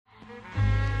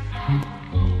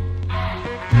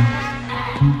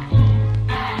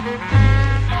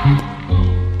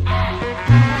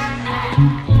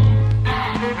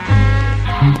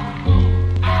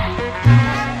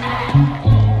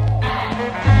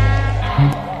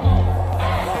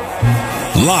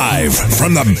Live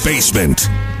from the basement.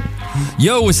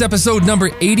 Yo, it's episode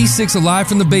number 86 of Live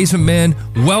from the Basement, man.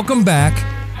 Welcome back.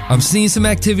 I'm seeing some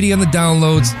activity on the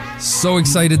downloads. So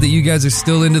excited that you guys are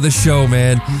still into the show,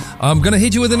 man. I'm going to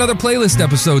hit you with another playlist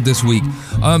episode this week.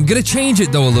 I'm going to change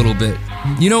it, though, a little bit.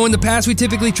 You know, in the past, we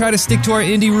typically try to stick to our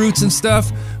indie roots and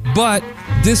stuff, but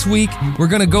this week, we're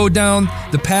going to go down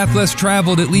the path less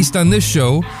traveled, at least on this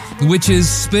show, which is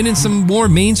spinning some more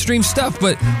mainstream stuff.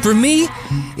 But for me,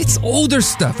 it's older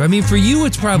stuff. I mean, for you,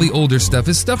 it's probably older stuff.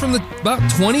 It's stuff from about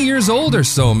 20 years old or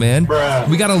so, man. Bruh.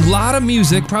 We got a lot of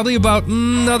music, probably about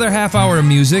another half hour of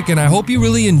music, and I hope you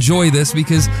really enjoy this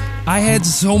because I had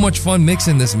so much fun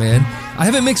mixing this, man. I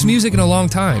haven't mixed music in a long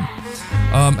time.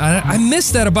 I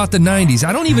miss that about the 90s.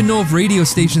 I don't even know if radio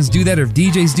stations do that or if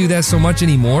DJs do that so much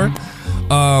anymore.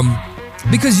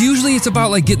 Because usually it's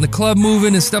about like getting the club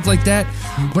moving and stuff like that.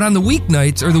 But on the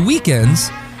weeknights or the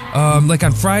weekends, like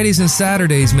on Fridays and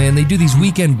Saturdays, man, they do these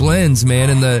weekend blends, man.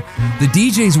 And the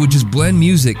DJs would just blend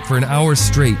music for an hour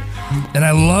straight. And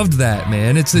I loved that,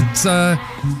 man. It's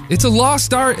a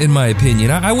lost art, in my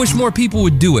opinion. I wish more people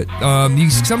would do it.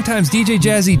 Sometimes DJ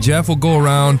Jazzy Jeff will go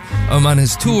around on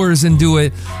his tours and do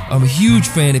it. I'm a huge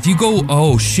fan. If you go,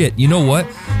 oh shit, you know what?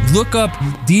 Look up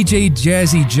DJ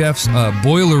Jazzy Jeff's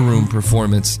Boiler Room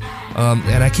performance.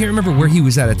 And I can't remember where he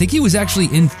was at. I think he was actually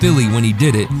in Philly when he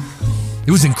did it.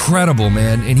 It was incredible,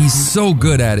 man. And he's so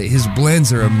good at it. His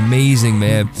blends are amazing,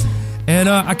 man. And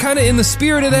I kind of, in the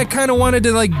spirit of that, kind of wanted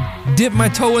to like dip my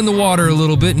toe in the water a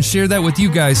little bit and share that with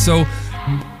you guys. So,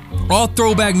 all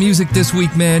throwback music this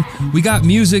week, man. We got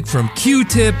music from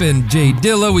Q-Tip and Jay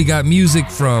Dilla. We got music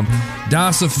from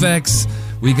Das Effects.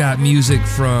 We got music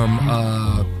from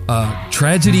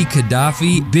Tragedy,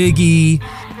 Gaddafi, Biggie,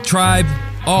 Tribe,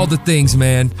 all the things,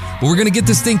 man. But we're going to get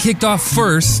this thing kicked off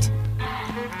first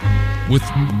with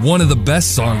one of the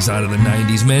best songs out of the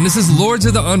 90s, man. This is Lords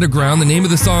of the Underground. The name of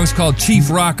the song is called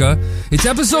Chief Rocka. It's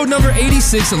episode number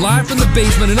 86, Live from the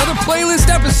Basement. Another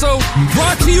playlist episode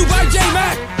brought to you by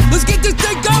J-Mac. Let's get this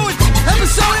thing going.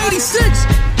 Episode 86.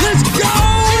 Let's go!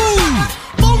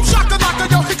 Boom, shaka,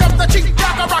 laka, yo, here comes the Chief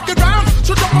Rocka, rock it round.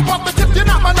 So jump up the tip, you're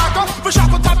not my knocker. For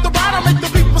shop from top to bottom, make the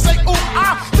people say, ooh,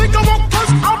 I think I won't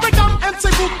curse, I'll break down and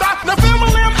say, ooh, that. Now,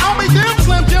 family, I'll be damn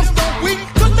slim, damn stone weak.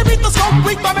 Couldn't beat the smoke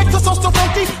weak, my makes us so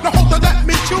funky. Now, hold on, let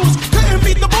me choose. Couldn't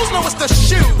beat the booze, no, it's the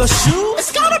shoe. The shoe?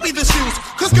 It's gotta be the shoes.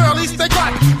 Cause girlies, they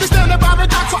got. They stand by the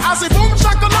dock, so I say, boom,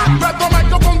 shaka, lock. Grab the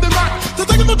microphone, then rock. To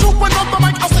take the truth when on the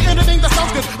mic, I'll say anything that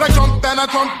sounds good. Like jump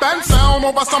and sound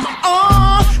over some,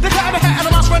 they got a hat and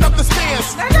a mouse right up the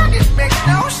stairs. Now, that didn't make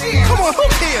no sense. Come on, who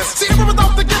cares? See, everyone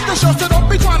without to get the show, so don't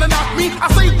be trying to knock me. I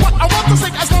say what I want to say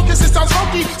as long as it sounds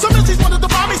funky. Some MCs wanted to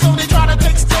buy me, so they try to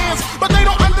take stands. But they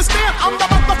don't understand, I'm the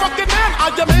motherfucking man. I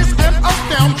am his and up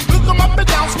down. Look them up and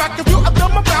down, smack a few of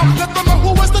them around. Let them know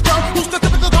who is the drum, who's the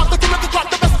tip of the top, the king of the drop,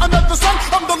 the best under the sun.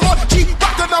 I'm the Lord Chief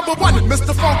Rocka number one,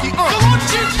 Mr. Funky. The Lord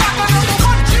Chief Rocka number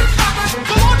one, Chief Rocka.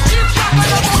 The Lord Chief Rocka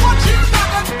number one, Chief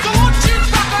Rocka. The Lord Chief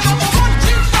Rocka number one,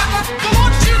 Chief Rocka. The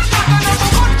Lord Chief Rocka number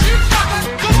one, Chief Rocka.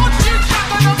 The Lord Chief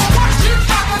Rocka number one, Chief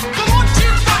Rocka. The Lord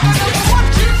Chief Rocka number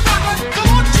one, Chief Rocka. The Lord Chief Rocka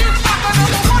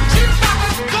number one, Chief Rocka.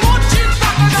 The Lord Chief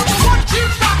Rocka number one,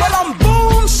 Chief Rocka. Well, I'm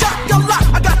boom, shaka, lock.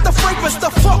 I got the fragrance,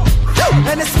 the funk,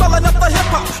 and it's smelling up the hip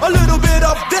hop. A little bit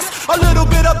of this, a little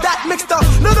bit of that, mixed up,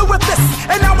 little with this.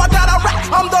 And now I got a rap.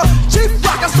 I'm the Chief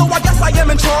Rocka, so I guess I am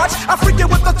in charge. I freak it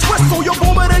with the twist, so you're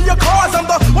booming in your cars. I'm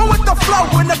the one with the flow,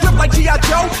 in the grip like G.I.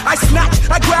 Joe. I snatch,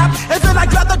 I grab, and then I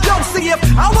grab the dough. See, if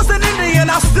I was an Indian,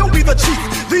 I'll still be the chief.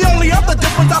 The only other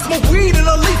difference, I smoke weed in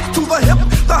a leaf. To the hip,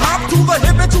 the hop, to the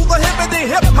hip, and to the hip, and the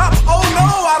hip hop. Oh no,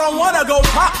 I don't wanna go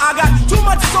pop. I got too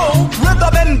much soul,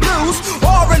 rhythm and blues,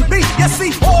 R&B. You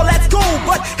see, all that's cool,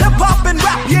 but hip hop and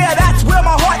rap, yeah, that's where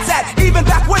my heart's at. Even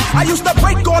back when I used to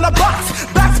break on a box,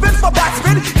 backspin for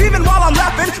backspin, even while I'm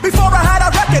rapping. Before I had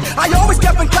a record, I always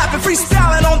kept on clapping,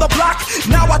 freestyling on the block.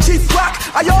 Now I Chief Rock,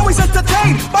 I always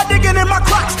entertain by digging in my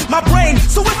cracks, my brain.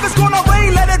 So if it's gonna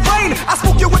rain, let it rain. I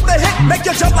spook you with the hit, make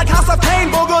you jump like House of Pain.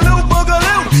 Boogaloo,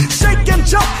 boogaloo, shake and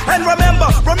jump. And remember,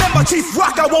 Chief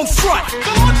Rock, I won't front.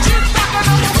 The Lord Chief Rock,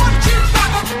 number one, Chief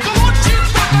Rock. The Lord Chief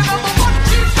Rock, number one,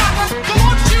 Chief Rock. The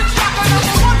Lord Chief Rock,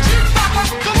 number one, Chief Rock.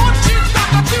 The Lord Chief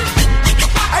Rock,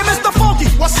 Hey, Mr. Funky,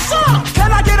 what's up? Can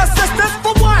I get assistance?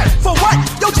 For what? For what?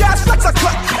 Yo, Jazz Flex a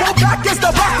cut. Go back is the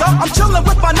rocker. I'm chilling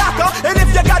with my knocker. And if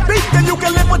you got beef, then you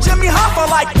can live with Jimmy Hoffa.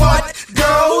 Like what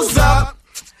goes up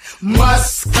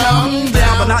must come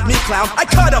down. But not me, clown. I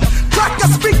cut him. Crack a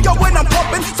speaker when I'm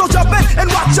pumping. So jump in and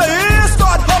watch your ears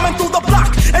start humming through the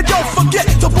block. And don't forget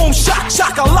to boom, shock,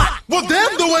 shock a lot. Well,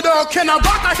 damn, do it all. Can I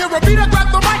rock? I hear a beat, I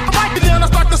grab the mic, and then I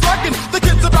start to slacking. The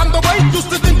kids around the way used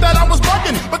to think that I was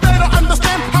bugging.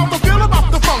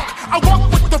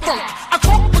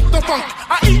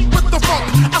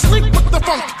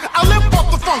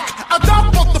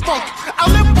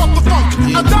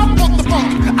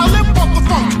 funk. I live for the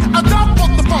funk. I die for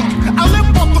the funk. I live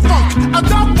for the funk. I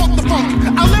die for the funk.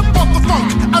 I live for the funk.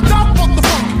 I die for the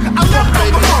funk. I live for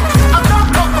the funk. I die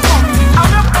for the funk. I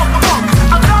live for the funk.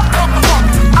 I die for the funk.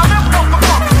 I live for the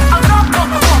funk. I die for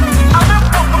the funk. I live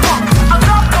for the funk. I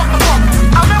die for the funk.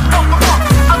 I live for the funk.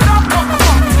 I die for the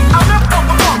funk. I live for the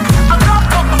funk. I die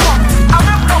for the funk. I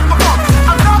live for the funk.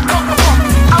 I die for the funk.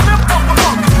 I live for the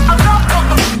funk. I die for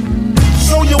the funk.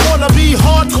 So you wanna be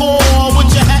hardcore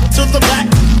with your hat to the back,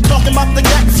 talking about the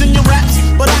gaps in your raps,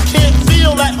 but I can't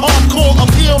feel that hardcore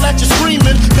appeal that you're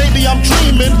screaming. Maybe I'm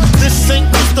dreaming. This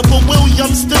ain't Christopher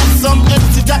Williams, still some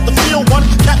MC got the feel one,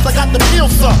 cats I got the feel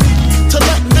some. To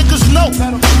let niggas know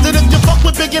that if you fuck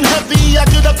with big and heavy, I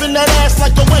get up in that ass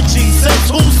like a wedgie.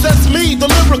 Says who? Says me, the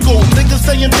lyrical. Niggas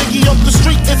saying Biggie up the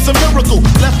street, it's a miracle.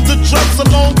 Left the drugs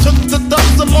alone, took the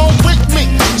dubs along with me.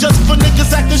 Just for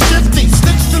niggas acting shifty.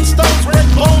 Sticks and stones, break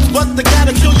bones, but they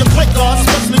gotta kill you quicker.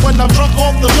 Especially when I'm drunk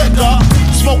off the liquor.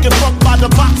 Smoking fuck by the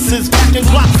boxes, packing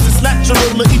blocks. It's natural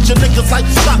to eat your niggas like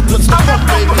chocolates. The fuck,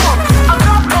 baby. I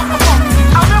live for the funk.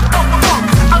 I live for the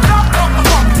funk. I live for the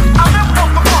funk. I live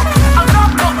for the funk. I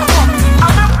live for the funk.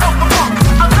 I live for the funk.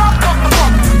 I live for the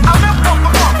funk. I live for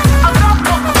the funk.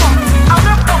 I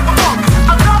live for the funk. I live for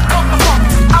the funk.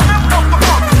 I live for the funk. I live for the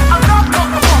funk. I live for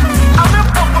the funk. I live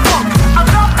for the funk. I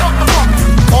live for the funk.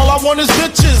 All I want is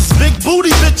bitches, big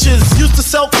booty bitches. Used to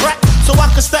sell crack so I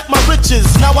could stack my riches.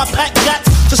 Now I pack gats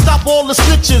to stop all the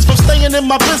snitches from staying in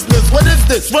my business. What is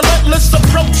this? Relentless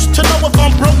approach to know if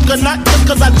I'm broke or not. Just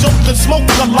cause I joke and smoke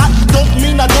a lot don't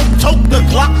mean I don't tote the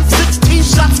Glock. 16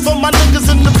 shots for my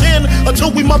niggas in the pen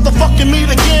until we motherfucking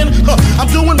meet again. I'm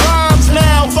doing rhymes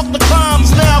now, fuck the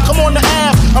crimes now. Come on the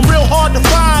app, I'm real hard to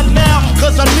find now.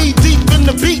 Cause I'm knee deep in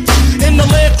the beat. In the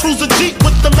Land Cruiser Jeep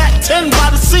with the Mac 10 by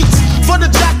the seats. For the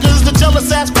jackers, the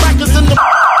jealous ass crackers in the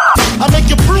I make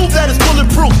you prove that it's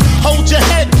bulletproof. Hold your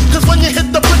head, cause when you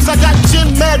hit the bricks, I got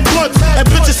gin mad blunts and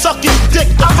bitches sucking dick.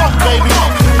 The funk, baby.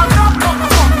 I live for the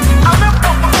funk. I live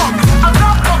for the funk. I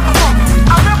live for the funk.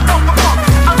 I live for the funk.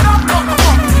 I live for the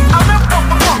funk. I live for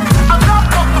the funk. I live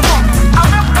for the funk. I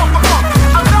live for the funk.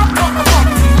 I live for the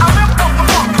funk. I live for the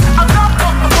funk. I live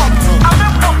for the funk. I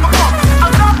live for the funk. I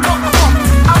live for the funk.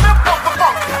 I live for the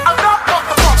funk. I live for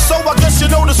the funk. So I guess you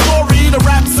know the story, the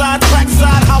rap side, crack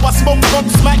side, how I smoke funk,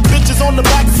 smack bitches on the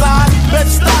backside.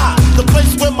 Bed-Stuy, the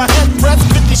place where my head rests.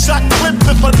 50 shot clip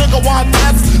if a nigga want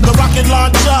test. The rocket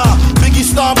launcher, Biggie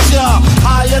stomps ya,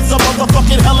 high as a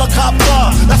motherfucking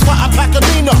helicopter. That's why I pack a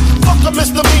Nina, fuck a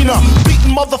misdemeanor,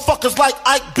 beating motherfuckers like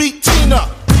Ike beat Tina.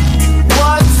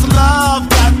 What's love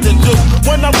got to do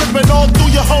when I'm ripping all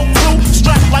through your whole crew?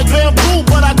 Strapped like bamboo,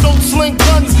 but I don't sling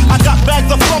guns. I got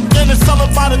bags of funk and it's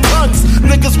selling by the tons.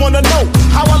 Niggas wanna know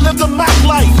how I live the Mac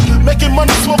life, making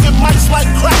money smoking mics like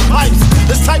crack pipes.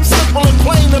 It's type simple and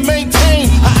plain to maintain.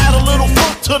 I add a little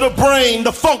funk to the brain,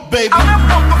 the funk, baby. I live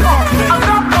for the funk. I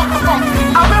live for the funk.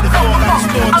 I live for the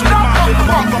funk. I live for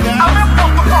the funk. I live for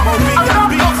the funk. I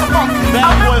live for the funk.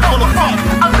 Bad boy full of funk.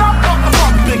 I live for the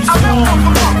funk. Big song.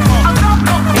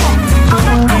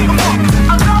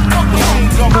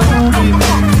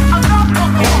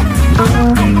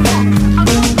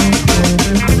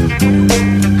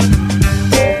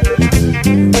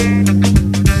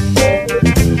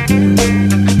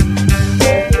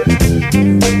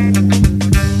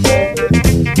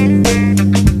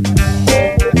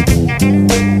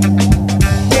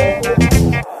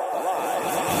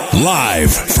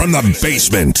 Live from the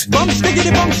basement. Bum,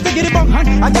 stiggity bum, hun.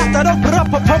 I got that up, but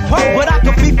I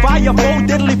could be fire, full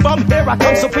diddly bum. Here I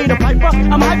come, Sophia Piper.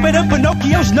 I'm hyping up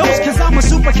Pinocchio's nose, cause I'm a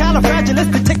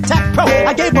supercalifragilistic tic-tac-pro.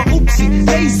 I gave her oopsie,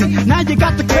 daisy, now you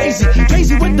got the crazy.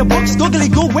 Crazy with the books, googly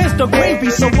goo, where's the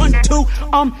gravy? So 1, 2,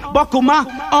 buckle my,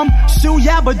 shoe,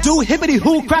 yabba do, hibbity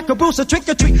hoo, crack a bruise, a trick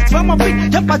or treat. Smell my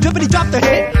feet, yep, I drippity drop the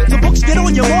hit. The books get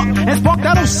on your walk, and spark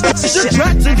that old shit.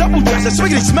 Tracks and double dresses,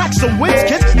 swiggity smack some wins,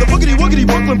 kids. The boogity woogity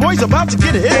Brooklyn boys about to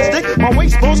get a hit stick. My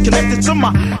waist bone's connected to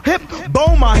my hip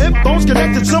bone, my hip bone's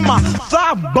connected to my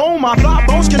thigh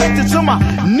bone's connected to my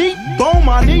knee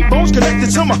bone's connected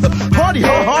to my party,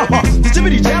 ha. The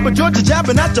jibbity jabber, Georgia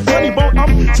jabber, not your funny bone.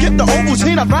 Skip the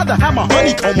Ovaltine, I'd rather have my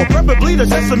honeycomb, or preferably the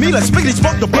sesame. Let's spiggity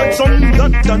spark the blood, so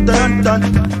dun dun dun dun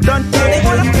dun dun.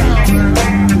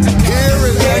 Here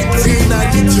in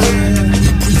 1992, we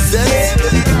present the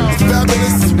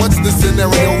fabulous What's the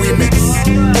Scenario remix.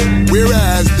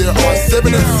 Whereas there are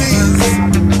 7 MCs,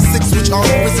 6 which are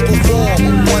in physical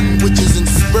form, 1 which is in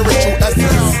spiritual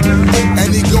essence,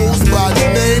 and he goes by the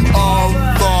name of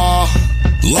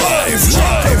Live.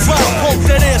 Hope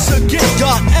that answer, get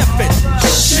God effing.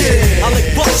 Shit, I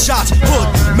like buckshots, hood,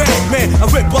 man, man, I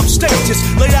rip up stages,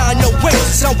 lay down your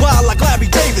waist, sound wild like Larry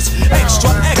Davis. Extra,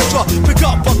 extra, pick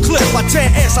up a clip, I tear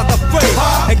ass out the frame,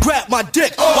 and grab my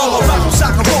dick. While I rap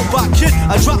like a robot kid,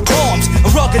 I drop bombs,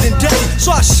 I'm rugged and deadly,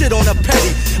 so I shit on a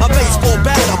petty. I'm baseball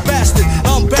bat, a bastard,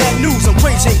 I'm bad news, I'm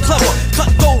crazy and clever, cut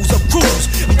those of crews.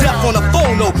 I'm deaf on the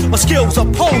phone, though, my skills are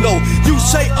porno. You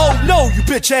say, oh no, you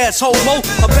bitch ass homo.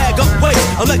 I bag up weight,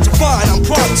 electrifying, I'm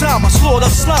prime time, I slaughter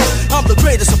slime. I'm the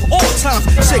greatest of all times,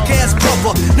 sick ass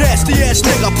cover, nasty ass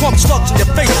nigga, pump slugs in your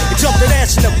face, and jump that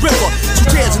ass in the river. 2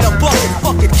 tears in a bucket,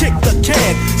 fucking kick the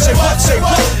can. Say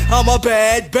what, I'm a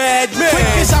bad, bad man.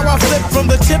 Quick is how I flip from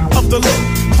the tip of the lip,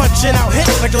 punching out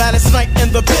hits like Gladys Knight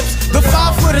and the Pips. The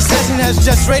 5-foot assassin has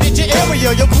just raided your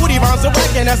area. Your booty rounds are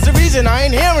whack, and that's the reason I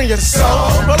ain't hearing you. So,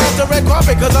 roll out the red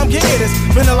carpet, cause I'm king of this.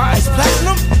 Vanilla Ice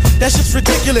Platinum, that shit's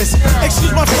ridiculous.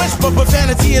 Excuse my French, but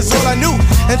profanity is all I knew.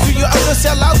 And to your other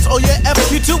sellouts or your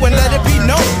FQ2, and let it be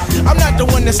known, I'm not the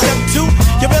one to step to.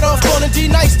 You better off calling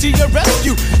D-Nice to your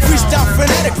rescue. Freestyle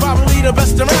fanatic, probably the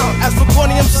best around. As for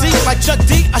corny MC like Chuck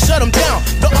D, I shut him down.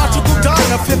 The article Don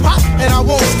of hip-hop, and I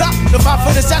won't stop. The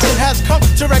 5-foot assassin has come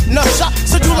to wreck enough shot.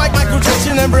 So do like Michael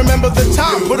Jackson and remember the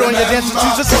time. Put on your dance and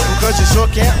choose a song, cause you sure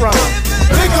can't rhyme.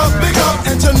 Big up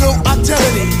into new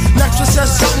identity. Next one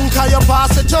says something, call your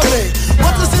boss and tell me.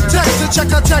 What does it take to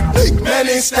check a technique?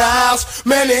 Many styles,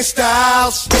 many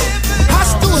styles.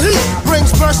 Hostile heat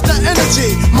brings burst of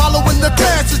energy. Marlow in the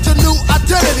dance, it's a new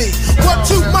identity.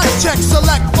 1-2 mic check,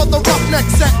 select for the roughneck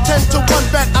set. 10 to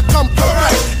 1 bet, I come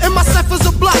correct. In my ciphers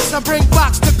of blocks, I bring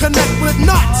box to connect with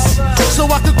knots, so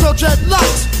I can grow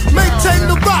dreadlocks. Maintain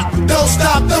the rock, don't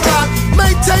stop the rock.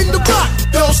 Maintain the rock,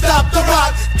 don't stop the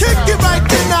rock. Kick it right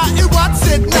then, now it what's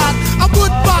it not. I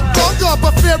would rock longer,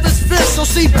 but fear is fierce. So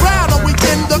see Brown, are we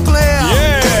in the clear?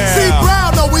 Yeah. See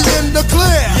Brown, are we in the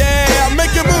clear? Yeah,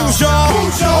 make it move, y'all.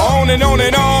 On and on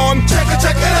and on. Check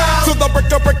it out. To the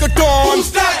break of dawn.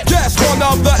 Who's that? Guess one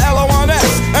of the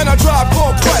LONS. And I drive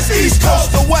called Quest, East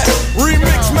Coast to West.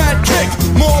 Remix mad kick,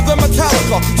 more than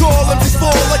Metallica. Tall empties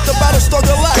fall like the Battlestar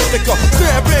Galactica.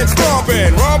 Stampin',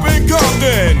 stompin', rompin',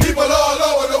 Compton. People all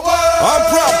over the world. I'm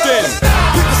Prompton.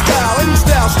 Pick the style, in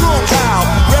style, strong power.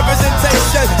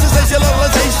 Representation,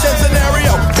 sensationalization,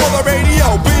 scenario for the radio.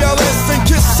 BLS and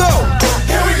Kiss So.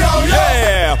 Here we go,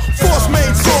 Yeah, Force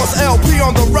main source, LP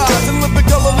on the rise, and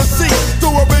lyrical in the seat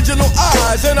through original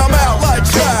eyes, and I'm out like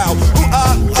child.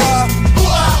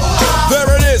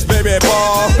 There it is, baby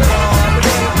ball.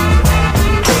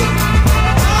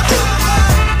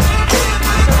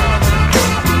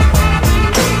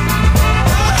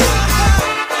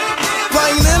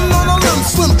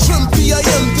 Swim, trim,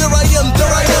 P.I.M., there I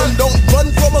am, don't run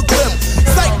from a grim.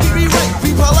 Psych, be right,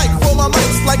 be polite for my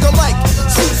mics like a mic.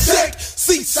 See sick,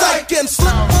 see psych, and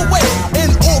slip away.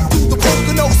 And all through the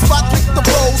Pocono spot, pick the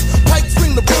bros, pipes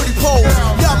ring the birdie poles.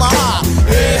 Yamaha,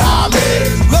 hey, hi, man.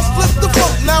 Let's flip the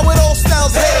funk, now it all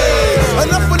sounds hey.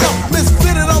 Enough,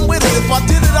 misfitted, I'm with it. If I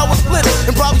did it, I would split it,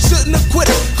 and probably shouldn't have quit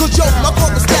it. Cause yo, my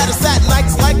corporate status at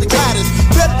nights like the Gladys.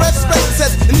 Bed, red, straight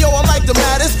says, and yo, I like the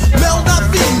maddest. Male, not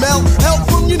female, help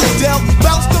from Unidel.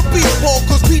 Bounce the beat ball,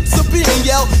 cause beats are being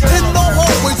yelled. In the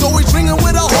hallways, always ringing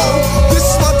with a hole. This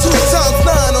is my 2 times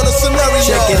 9 on a scenario.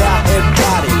 Check it out,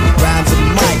 everybody. Rhymes and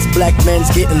mics, black men's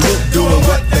getting lit, doing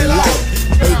what they like.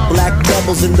 8 black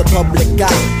rebels in the public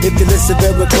eye. If you listen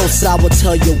very close, I will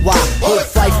tell you why. Hood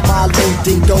Fife, Milo,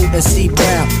 Dingo, and C.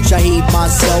 Brown. Shaheed,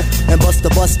 myself, and Busta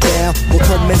Bust Down will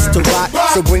commence to rock,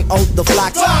 so bring on the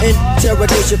flocks.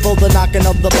 Interrogation for the knocking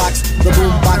of the box. The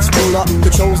boombox ruler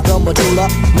controls the medulla.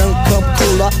 None come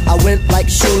cooler, I went like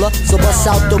Shula. So bust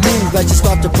out the move as you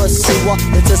start to pursue her.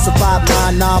 Intensified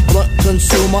mind, non-blunt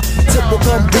consumer. Tip will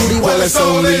come booty, well it's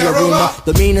only a rumor.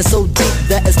 The meaning so deep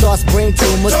that it starts brain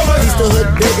tumors. Piece the hood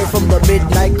bigger from the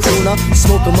midnight crooner.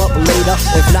 Smoke 'em up later,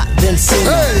 if not then sooner.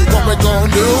 Hey, what we gon'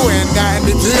 do in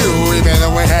 92? Even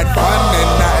though we had fun in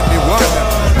 91.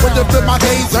 When you feel my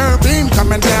laser beam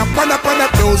coming down, run up,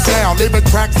 no sound, leaving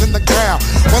cracks in the ground.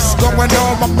 What's going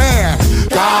on, my man?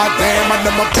 Goddamn, I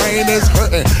know my brain is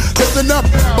hurting. Listen up,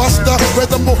 bust the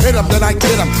rhythm, will hit 'em, then I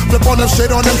get 'em. Flip on them,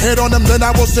 shit on them, hit on them, then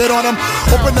I will sit on them.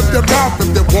 Open up your mouth if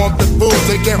they want the food,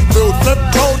 they get food. Flip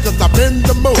cold, cause I'm in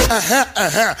the mood.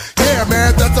 Yeah,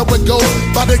 man, that's how it goes.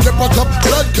 Body get fucked up,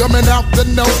 blood coming out the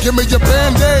nose. Give me your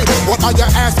Band-Aid. What are you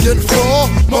asking for?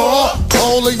 More?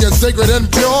 Holy and sacred and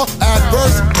pure.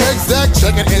 Adverse, exact.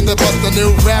 Check it in the bust a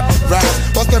new rap.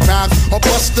 What's the rhymes or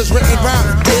Buster's written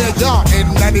rhymes. Yeah, y'all, in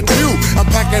 92, I'm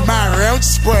packing my round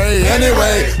spray.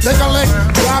 Anyway, take a lick,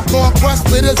 Rob Core Quest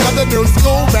leaders of the new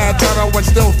school. Bad terror when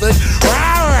still thick.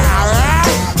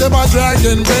 To my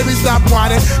dragon, baby, stop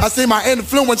whining. I see my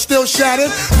influence still shattered.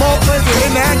 More crazy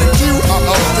in the hand than you.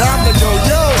 Time to go,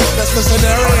 yo, that's the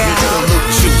scenario.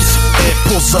 Juice, it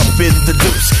pulls up in the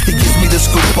deuce. He gives me the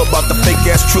scoop about the fake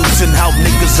ass truths and how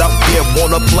niggas out there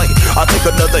wanna play. I take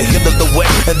another hit of the wet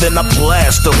and then I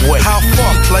blast away. How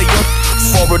far, player?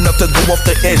 Far enough to go off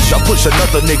the edge. I push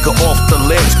another nigga off the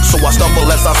ledge, so I stumble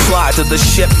as I slide to the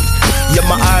Chevy. Yeah,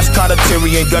 my eyes kinda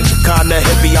teary and gun kinda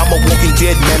heavy. I'm a walking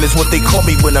dead man, is what they call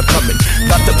me when I'm coming.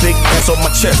 Got the big ass on my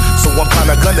chest, so I'm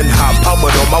kinda gunning high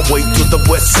powered on my way to the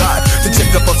west side to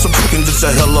check up on some chickens. It's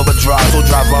a hell of a drive, so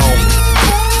drive on.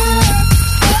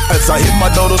 As I hit my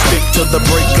dodo stick to the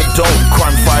break of dawn.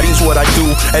 Crime fighting's what I do,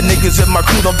 and niggas in my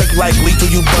crew don't think likely to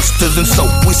you busters, and so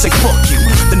we say fuck you,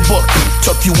 then buck you,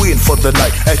 tuck you in for the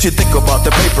night. As you think about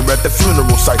the paper at the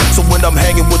funeral site. So when I'm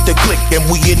hanging with the clique and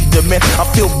we in demand, I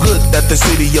feel good that the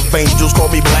city of angels call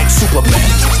me Black Superman.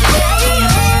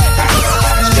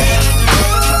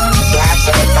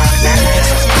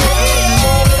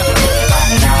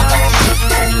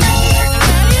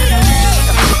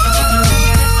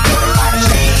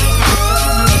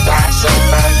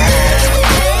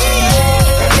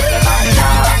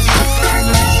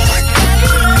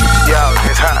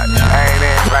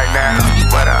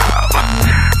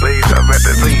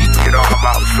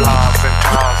 About floss and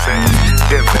tossing,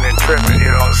 dipping and tripping,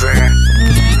 you know what I'm saying?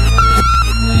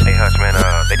 Hey Hush, man,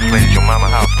 they just raided your mama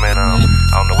house, man. I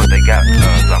don't know what they got,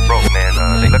 cause I'm broke, man.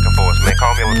 They looking for us, man.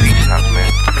 Call me over to Peach's house, man.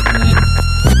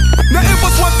 Now it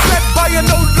was once said by an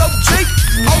old low G,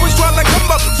 always trying to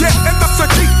come up, yeah, and that's a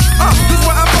G. This is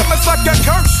where I'm from, it's like a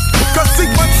curse. Cause see,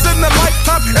 once in a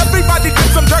lifetime, everybody did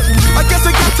some dirt. I guess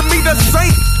it got to me the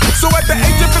same. So at the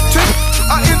age of 15,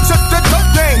 I entered the dope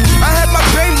game. I had my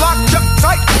game locked up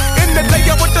tight. In the day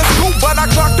I went to school, but I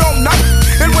clocked all night.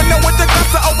 And when I went to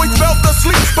class, I always fell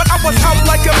asleep. But I was out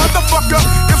like a motherfucker.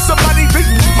 If somebody beat,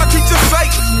 my teacher say,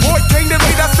 boy, came to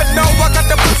me, I said, no, I got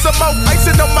to put some more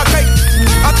icing on my cake.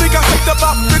 I think I saved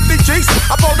about 50 G's.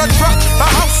 I bought a truck, a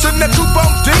house, and a coupe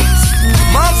on D's.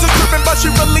 Mom's is tripping, but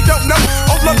she really don't know.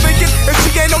 All I'm thinking is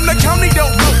she ain't on the county,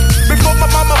 don't know. Before my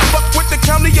mama fuck with the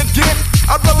county again,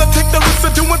 I'd rather take the risk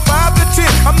of doing 5 to 10.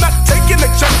 I'm not taking a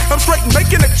check, I'm straight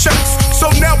making a checks. So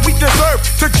now we deserve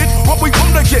to get what we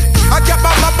wanna get. I got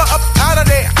my mama up out of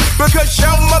there, because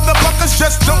y'all motherfuckers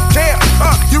just don't care.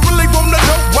 You really wanna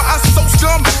know why I so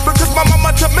scum? Because my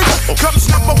mama to me comes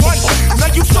number one.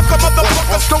 Now you sucker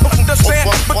motherfuckers don't understand,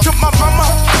 but to my mama,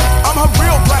 I'm her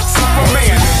real Black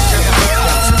Superman.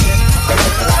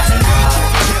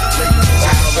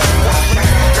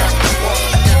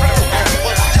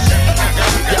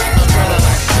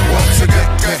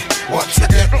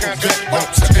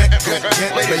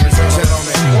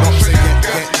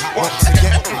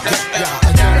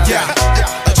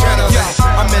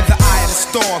 I'm in the eye of the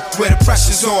storm, where the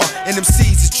pressure's on, and them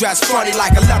seeds is dressed funny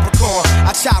like a leprechaun.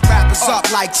 I chop rappers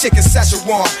up like chicken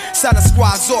Szechuan, selling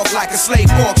squads off like a slave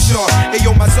auction. Hey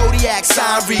yo, my zodiac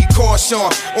sign read caution.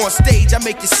 On stage I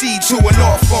make you see to an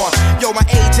off on. Yo, my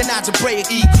age and algebraic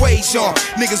equation.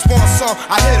 Niggas want some,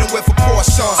 I hit them with a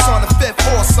portion. Son of fifth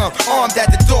awesome, armed at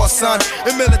the door, son.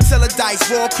 And military dice,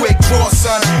 roll quick draw,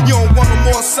 son. You don't want no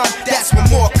more, son, that's when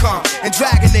more come. And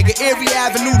drag a nigga, every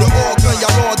avenue to Oregon,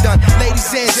 y'all all done. Ladies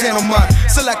and gentlemen,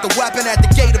 select a weapon at the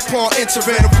gate upon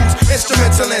entering the roots.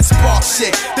 Instrumental and spark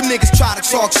shit. Them niggas try to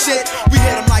talk shit, we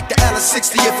hit them like the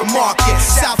LS60 if a market.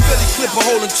 South Philly clip a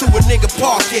hole into a nigga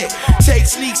pocket. Take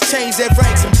sneaks, chains, and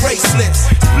rings and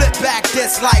bracelets. Split back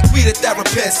this like we the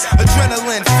therapists.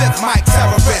 Adrenaline, fifth mic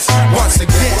terrorist. Once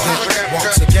again,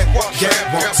 once again,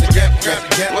 once again,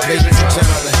 ladies and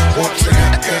gentlemen, once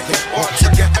again, once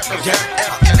again,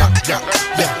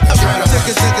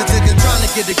 trying to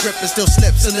get a grip and still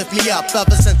slips and lift me up.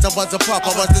 Ever since I was a pup,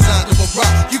 I was designed to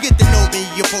erupt. You get to know me,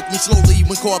 you approach me slowly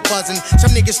when caught buzzing.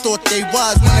 Some niggas thought they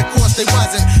was, when of course they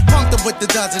wasn't. Pumped up with the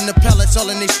dozen, the pellets all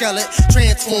in their skeleton.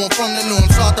 Transform from the norm,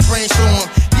 start to brainstorm.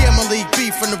 Yeah, Malik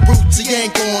B from the roots, he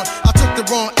ain't gone. I took the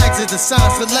wrong exit, the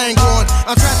signs of Langorn.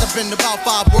 I'm trapped up in about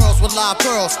 5 worlds with live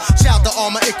pearls. Shout to all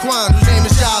my Iquan, whose name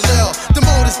is Jalil. The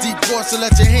mode is deep, boy, so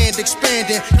let your hand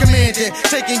expanding. Commanding,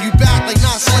 taking you back like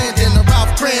Knots Landing or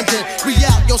Ralph Cramden. We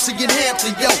out, yo, see it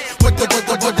Hampton, yo. With the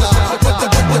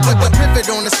pivot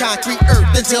on this concrete earth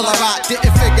until I rot.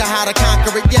 Didn't figure how to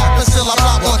conquer it yet, but still I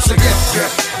rock once again.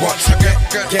 Once again,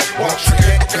 once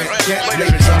again,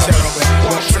 ladies and gentlemen,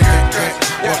 once again,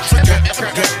 once again,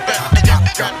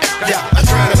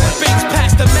 Beats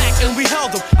past the Mac and we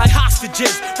held them like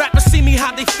hostages.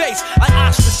 they face like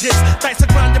ostriches. Dice to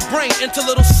grind your brain into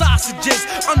little sausages.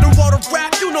 Underwater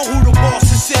rap, you know who the boss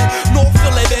is in. North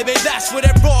Philly, baby, that's where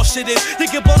that raw shit is. They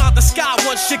get blown out the sky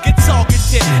once shit gets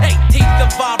targeted. 18th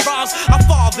and 5 rhymes, I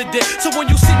fathered it. So when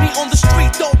you see me on the street,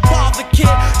 don't bother,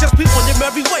 kid. Just be on your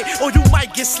merry way, or you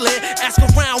might get slid. Ask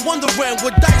around, wondering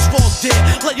what dice roll did.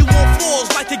 Let you on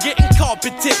floors like you're getting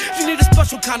carpeted. You need a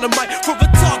special kind of mic for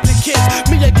retarded kids.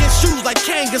 Me against shoes like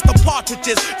Kane against the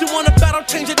partridges. You want a battle,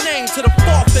 change your name to the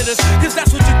forfeiters. Cause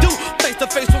that's what you do, face to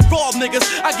face with raw niggas.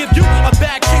 I give you a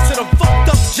bad case of the fucked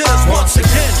up jitters once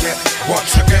again.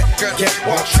 Once again,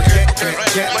 once again,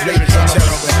 ladies and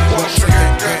gentlemen, once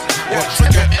again,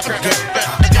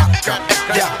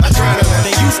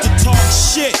 they used to talk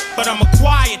shit, but I'ma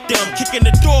quiet them. Kicking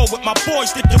the door with my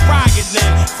boys, get the riot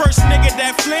them. First nigga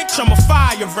that flinch, I'ma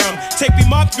fire him. Tape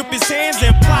him up, grip his hands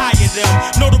and plier them.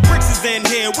 Know the bricks is in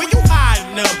here, where you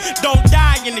hiding them? Don't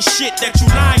die in the shit that you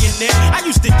lying in. I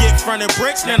used to get fronted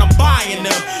bricks, then I'm buying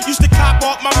them. Used to cop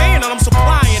off my man and I'm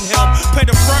supplying him. Play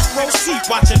the front row seat,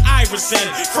 watching Iverson.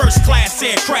 First class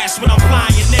air crash when I'm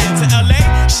flying in to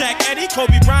LA. Shaq Eddie,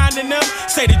 Kobe Bryant and them.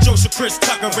 Say to Joseph, Chris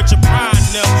Tucker, Richard Pryor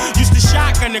and them. Used to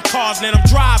shotgun the cars, then I'm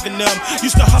driving them.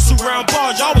 Used to hustle around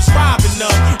bars, y'all was robbing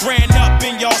them. Ran up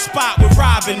in y'all spot with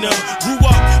robbing them. Grew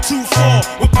up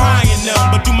 2-4 with prying them.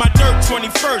 But do my dirt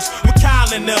 21st with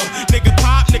Kyle and them. Nigga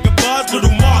Pop, nigga Buzz,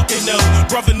 Little Mark and them.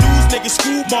 Brother News, nigga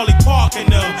Scoop, Marley Park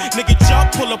and them. Nigga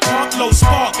Jump, pull a pump, low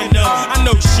spark and them. I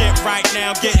know shit right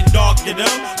now, getting dark to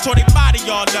them. Tore they body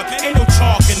all up, ain't no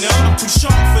chalk in them. I'm too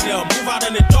sharp for them, move out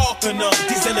in the dark enough.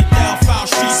 These in the down foul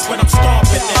streets when I'm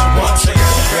stomping them. once again,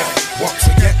 once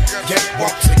again,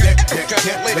 once again,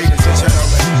 ladies and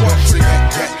gentlemen, once again,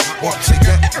 once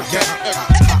again,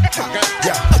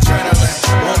 adrenaline,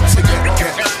 once again,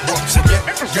 once again,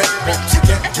 once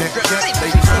again,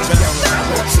 ladies and gentlemen,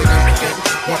 once again,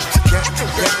 once again,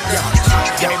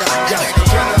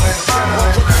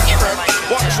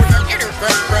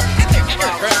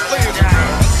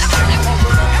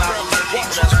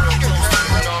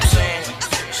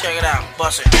 check it out,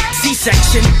 bust it.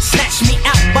 C-section snatched me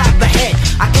out by the head.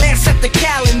 I glanced at the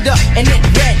calendar and it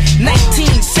read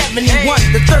 1971,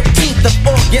 the 13th of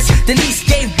August. Denise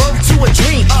gave birth to a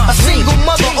dream. A single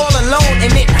mother all alone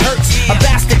and it hurts. A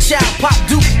bastard child, Pop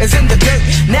Duke, is in the dirt.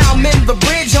 Now I'm in the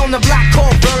bridge on the block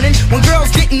called Vernon. When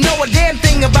girls didn't know a damn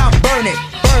thing about burning.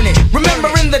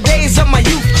 Remembering the days of my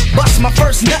youth. Bust my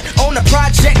first nut on a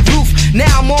project roof.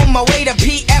 Now I'm on my way to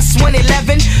PS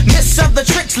 111. Miss other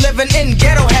tricks living in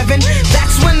ghetto heaven.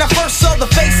 That's when I first saw the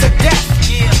face of death.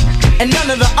 And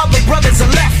none of the other brothers are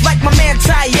left. Like my man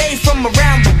Taye from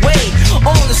around the way.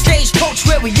 On the stagecoach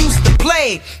where we used to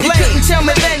play. You couldn't tell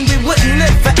me then we wouldn't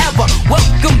live forever.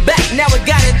 Welcome back, now we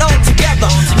got it all together.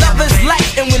 Love is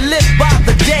life and we live by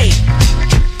the day.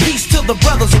 Peace to the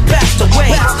brothers who passed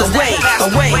away.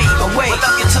 Away. We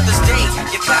love you to this day,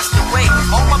 you passed away.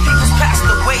 All my people's passed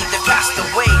away, they passed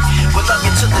away. We love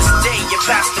you to this day, you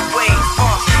passed away.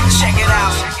 Check it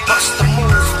out, bust the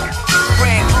move.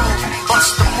 Grand Groove,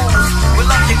 bust the move. We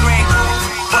love you, Grand Groove,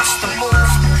 bust the move.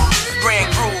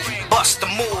 Grand Groove, bust the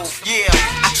move, yeah.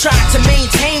 I try to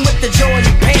maintain with the joy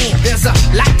and pain. There's a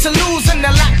lot to lose and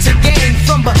a lot to gain.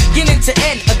 From beginning to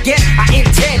end, again I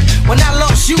intend. When I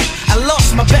lost you, I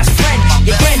lost my best friend.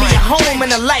 You granted me a home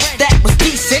and a life that was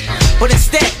decent, but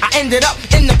instead I ended up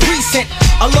in the precinct.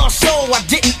 A lost soul, I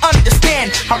didn't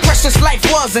understand how precious life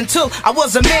was until I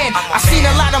was a man. I seen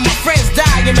a lot of my friends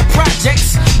die in the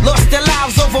projects, lost their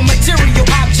lives over material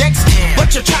objects.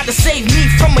 But you tried to save me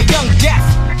from a young death.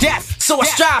 So I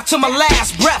strive to my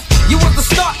last breath. You were the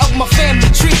start of my family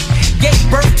tree. Gave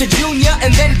birth to Junior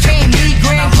and then came me.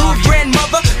 Grand Groove,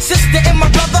 grandmother, sister and my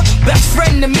brother. Best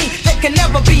friend to me, there can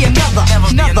never be another.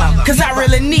 Cause I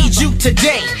really need you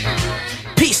today.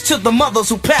 Peace to the mothers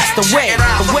who passed away.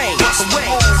 Bust the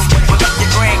move, we love you,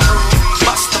 Grand Groove.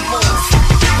 Bust the move,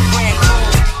 Grand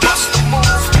Groove. Bust the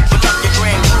move, we love you,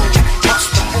 Grand Groove.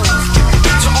 Bust the move.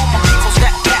 To all my peoples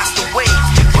that passed away,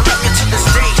 we love you to this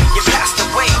day, you passed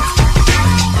away.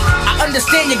 I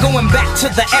understand you're going back to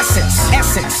the essence,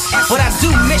 but I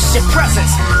do miss your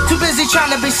presence. Too busy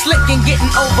trying to be slick and getting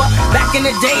over. Back in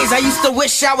the days, I used to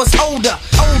wish I was older.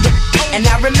 And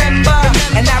I remember,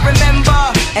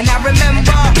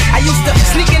 I used to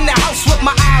sneak in the house with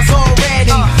my eyes all red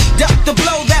and duck the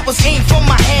blow that was aimed for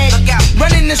my head.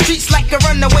 Running the streets like a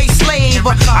runaway slave.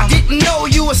 I didn't know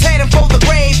you was heading for the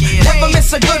grave. Never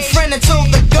miss a good friend until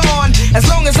they're gone. As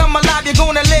long as I'm alive, you're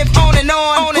gonna live on and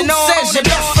on. Who says your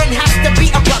best friend has to be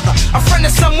a brother? A friend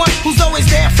is someone who's always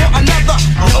there for another.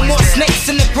 No more snakes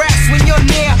in the grass when you're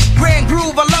near. Grand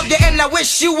Groove, I love you and I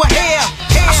wish you were here.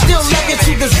 I still love you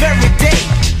to this very day.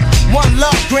 One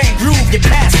love,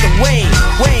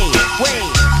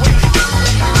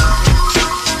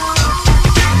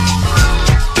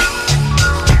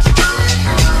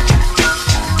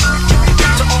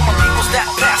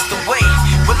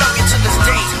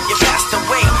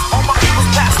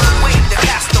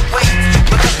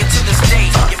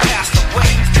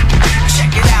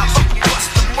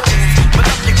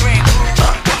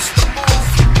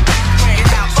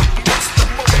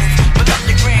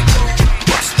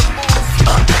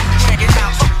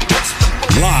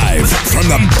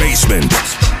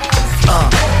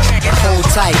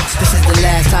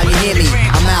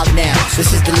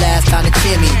 This is the last time to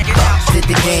cheer me. That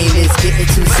the game is getting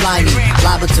too slimy.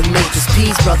 Liable to make this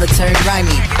piece, brother, turn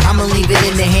grimy. I'ma leave it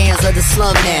in the hands of the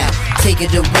slum now. Take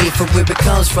it away from where it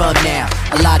comes from now.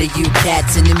 A lot of you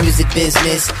cats in the music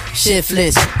business,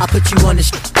 shiftless. I put you on the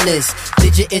list.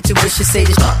 Did your intuition say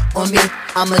this on me?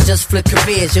 I'ma just flip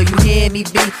careers. Yo, you hear me,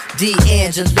 B?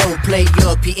 D'Angelo, play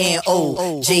your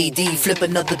piano. JD, flip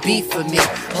another beat for me.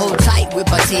 Hold tight with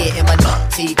my tear in my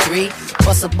T3.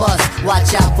 Bust a bus,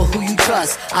 watch out for who you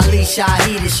trust. Ali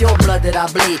Shaheed, it's your blood that I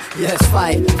bleed. Yes,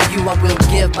 fight for you, I will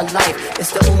give my life.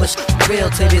 It's the real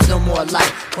till there's no more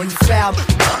life. When you foul,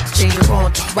 change the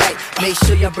wrong to right. Make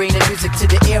sure you bring the music to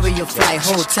the area flight.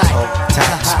 Hold tight,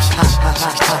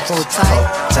 hold tight.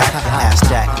 Ask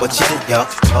Jack, what you do, yo?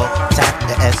 Hold tight,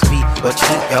 the SB, what you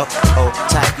do, yo? Hold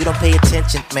tight. You don't pay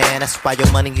attention, man. That's why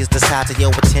your money is the size of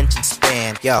your attention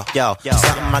span. Yo,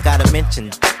 something I gotta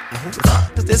mention.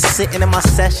 This is sitting in my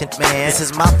session, man. This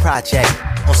is my project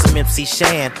on some MC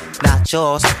Shan, not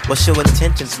yours. What's your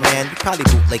intentions, man? You probably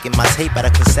bootlegging my tape at a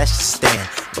concession stand.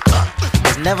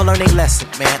 But never learn a lesson,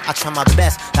 man. I try my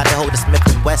best not to hold the Smith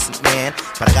 & Wesson, man,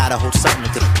 but I gotta hold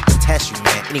something to test you,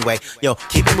 man. Anyway, yo,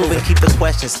 keep it moving, keep the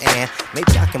questions, and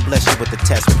maybe I can bless you with the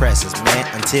test presses, man.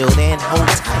 Until then, hold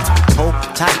tight, hold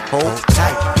tight, hold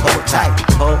tight, hold tight,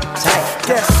 hold tight.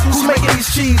 Guess who's making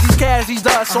these cheese, these cash, these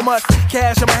dust? So much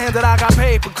cash in my hand that I got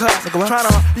paid for cuts. Trying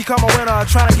to become a winner,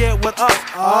 trying to get with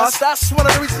us. That's one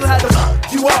of the reasons I had to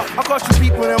you up. I caught you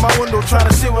people in my window trying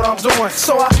to see what I'm doing.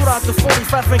 So I put out the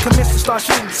 45 and commenced to start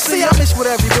shooting. See, I missed with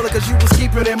every bullet cause you was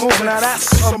keeping it moving. Now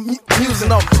that's some music,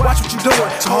 no. Watch what you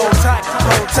doing. So hold tight,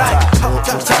 hold tight, hold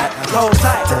tight, hold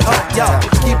tight, yo,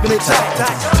 keeping it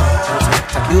tight.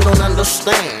 You don't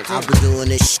understand. I've been doing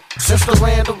this shit since the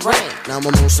rain. Now I'm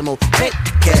on some more fake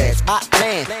cash.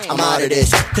 I'm out of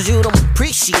this. Cause you don't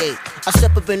appreciate. I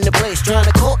step up in the place trying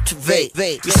to cultivate.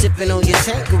 You sipping on your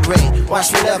Tanqueray.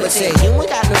 Watch me levitate. You ain't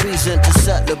got no reason to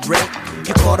celebrate.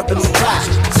 You caught up in the clock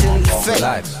till you fake.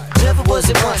 Never was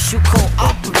it much you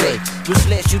cooperate. Which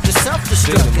lets you to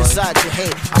self-destruct inside your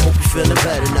head. I hope you're feeling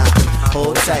better now.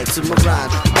 Hold tight to my rhyme.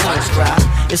 Don't cry.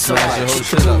 It's alright. You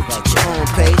can move at your own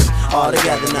pace. All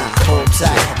together now. Hold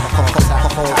tight. Hold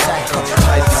tight. Hold tight.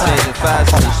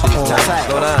 Hold tight.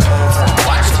 Go down.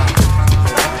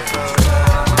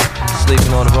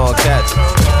 Sleeping on the wrong cats.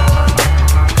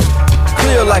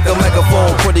 Clear like a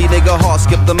megaphone, pretty nigga heart,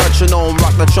 skip the metronome.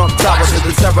 Rock the Trump Tower to the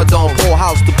Terror Dome. Full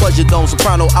house, the pleasure dome.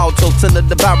 Soprano, alto, tenor,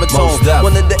 the baritone.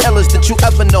 One of the illest that you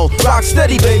ever know. Rock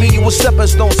steady, baby, you a stepping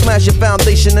stone. Smash your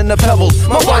foundation in the pebbles.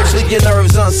 My words leave your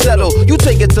nerves unsettled. You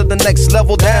take it to the next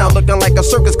level down. Looking like a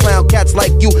circus clown. Cats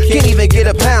like you can't even get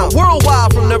a pound.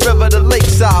 Worldwide from the river to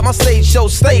lakeside. My stage show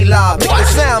stay live. Make the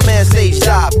sound man stage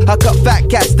dive. I cut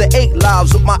fat cats to 8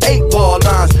 lives with my 8-ball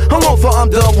lines. I'm over, I'm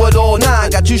done with all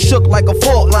 9. Got you shook like a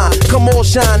fault line. Come on,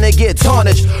 shine and get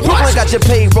tarnished. Brooklyn got your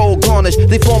payroll garnished.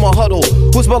 They form a huddle,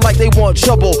 whisper like they want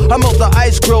trouble. I melt the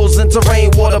ice grills into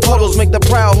rainwater puddles. Make the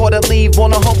proud hearted leave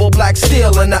on a humble black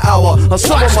steel in the hour.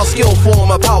 Some of my skill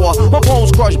form a power. My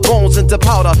bones crush bones into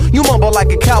powder. You mumble like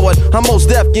a coward. I'm most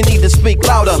deaf, you need to speak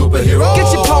louder.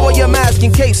 Get your power, your mask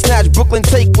in case snatch. Brooklyn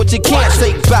take what you can't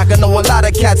take back. I know a lot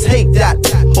of cats hate that.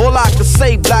 All I can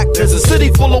say, black, there's a city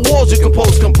full of walls you can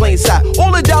post complaints at.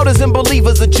 All the doubters and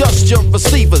believers adjust your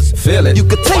receivers. Feel it. You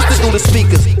can taste it through the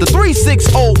speakers. The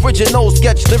 360 original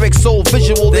sketch lyrics so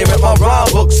visual. They rip my rhyme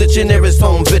books at your nearest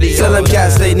home video. Tell them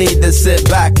cats they need to sit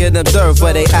back and observe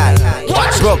where they at.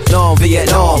 Brooklyn,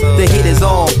 Vietnam, the heat is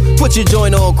on. Put your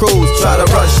joint on cruise. Try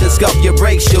to rush and scuff your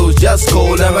brake shoes. Just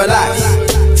cool and relax.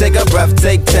 Take a breath,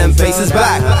 take 10 paces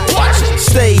back.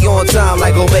 Stay on time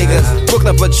like Omegas.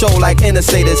 Brooklyn patrol like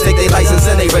Interstaters. Take their license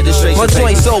and their registration. My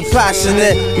joint so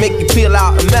passionate, make you feel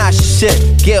out and mash shit.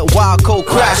 Get wild, cold,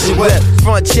 crash it with.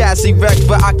 Front chassis wreck,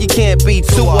 but Aki can't be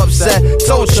too upset.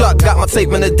 Tow truck, got my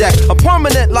tape in the deck. I'm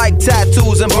permanent like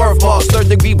tattoos and birthmarks.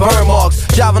 3rd-degree burn marks.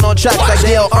 Driving on tracks like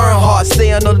Dale Earnhardt.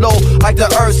 Stay on the low like the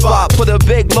earth spot. Put a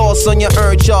big loss on your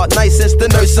earn chart. Nice since the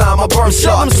nurse sign my birth chart.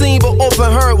 Seldom seen but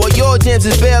often heard. Well, your jams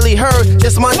is barely heard.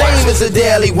 Just my name is a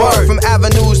daily word. From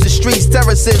avenues to streets,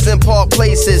 terraces and park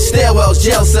places. Stairwells,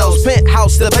 jail cells,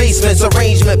 penthouse to basements.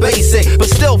 Arrangement basic, but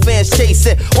still fans chase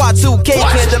it. Y2K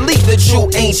can't delete the true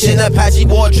ancient. Apache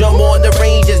war drum on the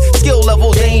ranges. Skill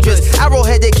level dangerous.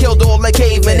 Arrowhead they killed all like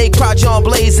cavemen. They crouch on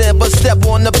blazing, but step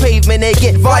on the pavement. They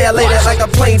get violated like a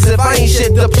plaintiff. I ain't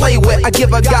shit to play with. I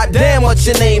give a goddamn what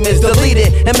your name is. Delete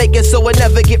it and make it so it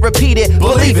never get repeated.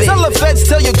 Believe it. Tell the feds,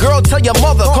 tell your girl, tell your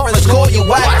mother. Conference call you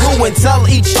whack through and tell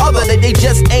each other that they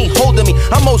just ain't holding me.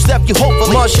 I'm most deaf, you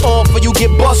hopefully mush on for you get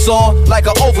bust on like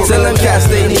an ovary. Tell them cats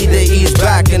they need to ease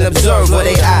back and observe where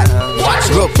they at.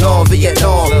 Brooklyn, on,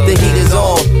 Vietnam, the heat is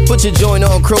on. Put your joint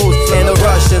on cruise in a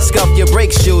rush and scuff your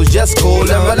brake shoes. Just cool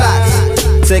and relax.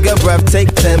 Take a breath,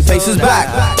 take 10 paces back.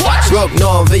 Broke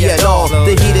Norm, Vietnam,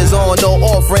 the heat is on. No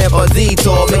off-ramp or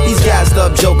detour. Make these gassed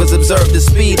up jokers observe the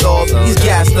speed off. These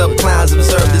gassed up clowns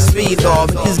observe the speed off.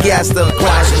 These gassed up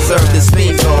clowns observe the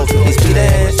speed off. They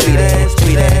speedin', speedin',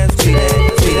 speedin', speedin',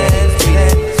 speedin',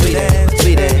 speedin',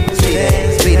 speedin', speedin',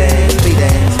 speedin', speedin',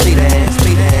 speedin', speedin', speedin',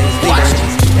 speedin'.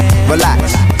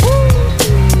 Relax.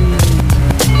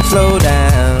 Slow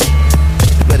down.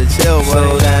 Better chill,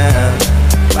 slow down.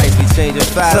 Lights be changing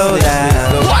fast. Slow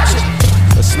down. Watch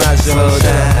it. Smash your slow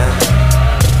down.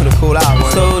 Put a cool out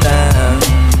one. Slow down.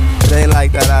 It ain't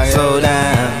like that out here. Slow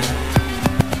down.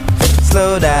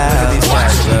 Slow down. Look at these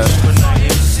guys, man.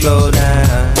 Slow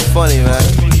down. Funny, man.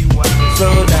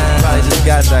 Slow down. Probably just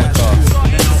got that car.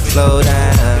 Slow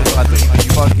down. About to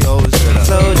fuck your old shit up.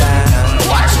 Slow down.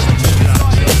 Watch it.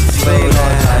 Slow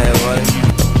down, boy.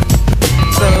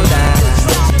 Slow down.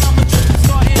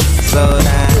 Slow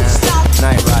down.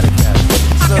 Night riding cat.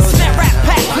 I can snap, rap,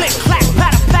 pack, click, clack,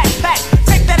 patter, pack, pack.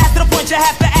 Take that ass to the point you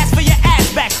have to ask for your ass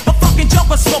back. A fucking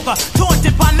joker smoker,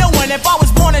 taunted by no one. If I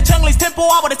was born in Junglie's temple,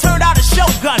 I would've turned out a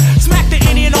shogun. Smack the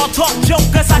Indian all talk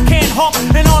jokers, I can't hawk.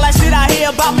 And all that shit I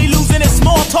hear about me losing is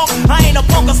small talk. I ain't a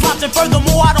punk or slouch, and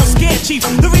furthermore, I don't scare chief.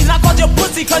 The reason I called you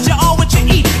pussy, cause you're all what you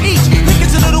eat. Each link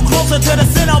is a little closer to the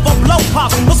center of a blow pop.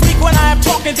 Don't speak when I am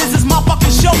talking, this is my fucking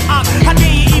show. How dare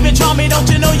you even try me, don't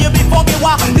you know you be fucking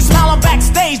wild? You smiling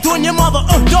backstage, doing your mother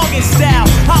dogging style.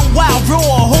 I'm wild,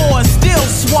 raw, whore, still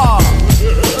suave.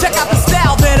 Check out the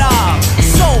style that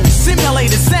soul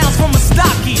simulated sounds from a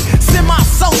stocky,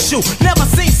 semi-social. Never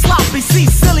seen sloppy, see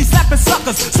silly slapping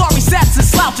suckers. Sorry saps and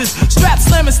slouches, strap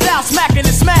slamming style, smacking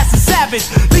and smashing savage.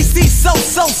 Least these so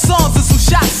songs and some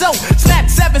shots so. Snap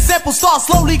 7 simple stars,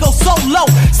 slowly go so low.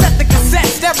 Set the cassette,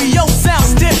 stereo sound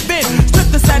stiff in. Strip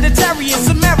the sanitary and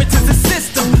Samaritans the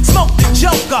system. Smoke the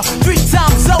joker 3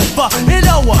 times over and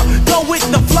over. Go with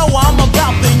the flow, I'm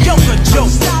about the yoga joke.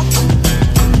 Stop.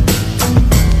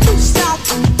 Stop.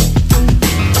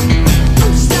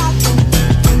 Stop.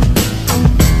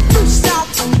 Stop.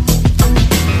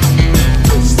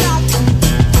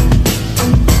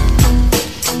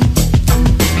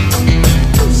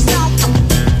 Stop.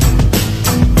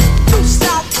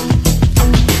 Stop.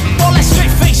 All that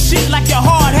straight face shit like your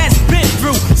heart has been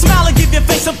through. Smile and give your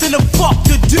face something to fuck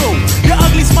to do. Your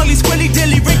ugly, smugly, squilly,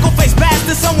 dilly, wrinkle face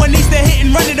bastard. Someone needs to hit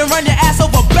and run it and run your ass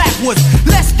over backwards.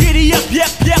 Let's giddy up, yep,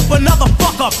 another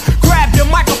fuck up. Grab your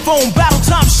microphone, battle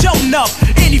time showing up.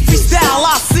 Any freestyle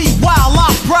I see while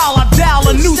I prowl, I dial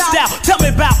a new style. Tell me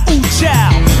about ooh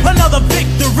child. Another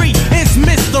victory is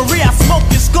mystery. I smoke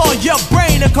and score your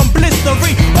brain and come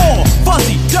blistery. All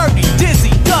fuzzy, dirty,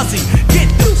 dizzy, does he get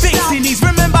the fix he needs?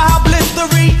 Remember how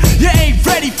blistery? You ain't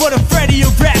ready for the Freddy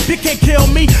of rap. You can't kill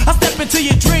me. I step into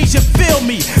your dreams, you feel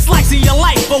me. Slicing your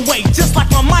life away, just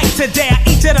like my mic today. I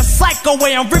eat you the psycho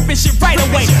way, I'm ripping shit right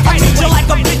away. I treat you like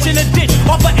a bitch in a ditch,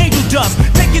 off an angel dust.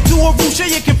 Take you to a roof, sure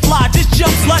you can fly, just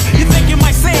jump slut. You think you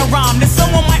might say a rhyme, then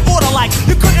someone might order like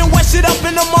you couldn't wash it up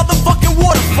in a motherfucking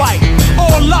water fight.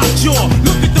 All lockjaw,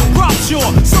 look at the prop jaw.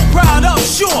 So proud of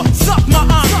sure, suck my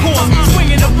encore.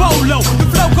 Swinging the bolo, the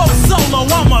flow goes solo.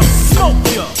 I'ma smoke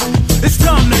ya. It's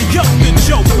time to yuck the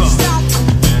joker. Stop.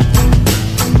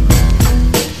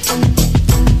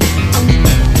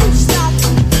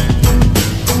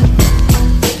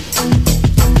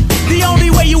 The only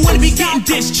way you wouldn't be getting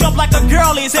dished chump like a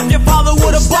girl is if your father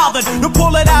would've bothered to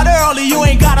pull it out early. You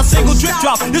ain't got a single drip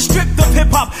drop. You're stripped of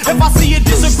hip hop. If I see you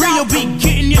disagree, you'll be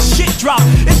getting your shit dropped.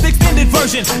 It's the extended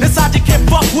version. Inside you can't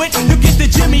fuck with. You get the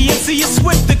Jimmy MC, you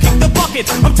swift to kick the bucket.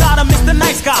 I'm tired of Mr.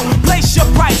 Nice Guy. Place your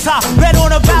price high. Bet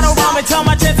on a battle rhyme and tell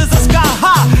my chances are sky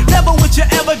high. Never would you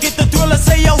ever get the thrill of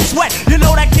say yo sweat. You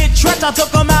know that kid Tretch, I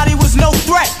took him out, he was no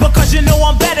threat. Because you know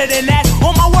I'm better than that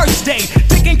on my worst day.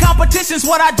 Thinking competition's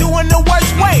what I do in the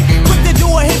worst way. Quick to do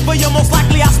a hit for you, most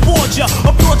likely I spoiled ya.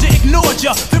 Applaud ya, ignored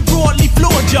ya, then broadly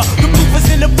floored ya. The proof is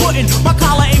in the pudding, my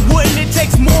collar ain't wooden. It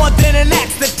takes more than an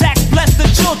axe to tax, bless the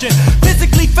children.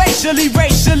 Physically, facially,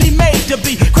 racially made to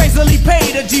be crazily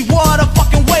paid a G, what a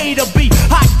fucking way to be.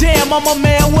 Hot damn, I'm a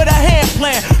man with a hand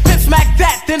plan. Pimp smack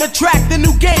that, then attract the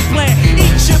new game plan.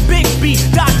 Eat your big beat,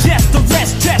 digest the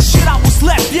rest, test shit I was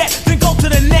left yet, then go to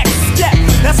the next step.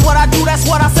 That's what I do, that's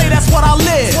what I say, that's what I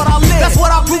live. That's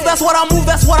what I prove, that's what I move,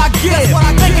 that's what I give.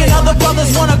 Making other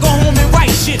brothers wanna go home and write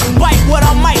shit. Bite what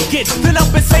I might get, then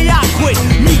up and say I quit.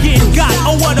 Me getting got,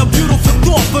 oh what a beautiful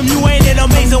thought from you. Ain't it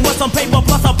amazing what some paper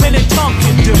plus a pen and tongue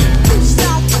can do?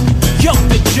 Stop. Yo,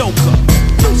 the Joker.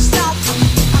 Stop.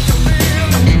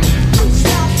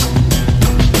 Stop.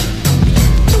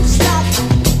 Stop.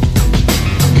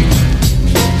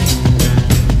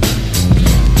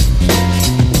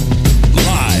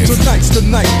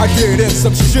 get in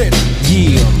some shit.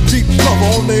 Yeah. Deep cover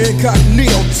on the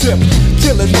incognito tip.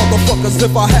 Killing motherfuckers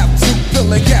if I have to.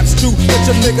 Filling gaps too. Let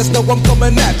your niggas know I'm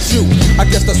coming at you. I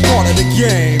guess that's part of the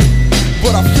game.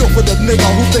 But I feel for the nigga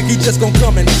who think he just gon'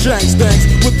 come and change things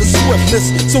with the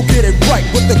swiftness. So get it right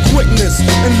with the quickness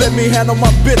and let me handle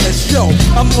my business. Yo,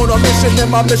 I'm on a mission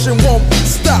and my mission won't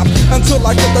stop until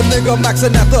I get the nigga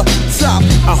maxing at the top.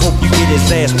 I hope you get his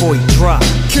ass before he drop.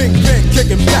 Kingpin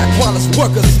kicking back while his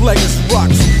workers slay his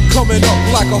rocks. Coming up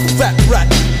like a fat rat.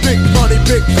 Big money,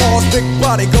 big cars, big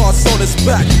bodyguards on his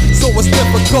back. So it's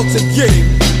difficult to get him.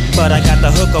 But I got the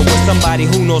hooker with somebody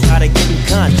who knows how to get in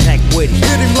contact with him.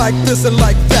 Hit him like this and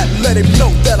like that. Let him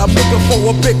know that I'm looking for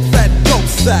a big fat dope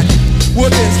sack.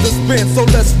 What is the spin? So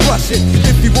let's rush it.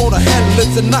 If you wanna handle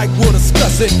it tonight, we'll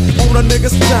discuss it. On a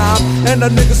nigga's time and a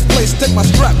nigga's place. Take my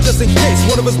strap just in case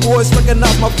one of his boys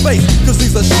recognize my face. Cause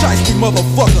he's a shiesty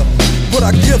motherfucker. But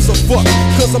I gives a fuck,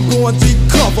 cause I'm going deep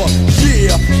cover.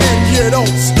 Yeah, and you don't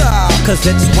stop. Cause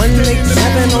it's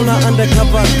 187 on an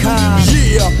undercover car.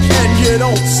 Yeah, and you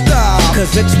don't stop.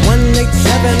 Cause it's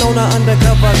 187 on an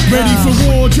undercover car. Ready for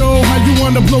war, Joe? How you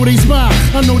wanna blow they spot?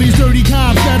 I know these dirty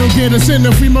cops that'll get us in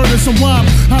if we murder some wop.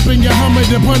 Hop in your Hummer,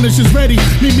 the punish is ready.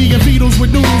 Meet me and Beatles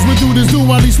with noodles, we do this do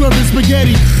while he's slurping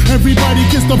spaghetti. Everybody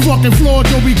kiss the fucking floor,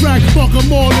 Joe, we crack, fuck them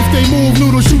all. If they move,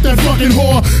 noodle, shoot that fucking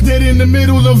whore. Dead in the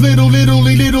middle of little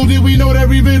did we know that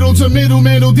we riddle to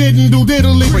middleman who didn't do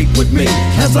diddly. Creep with me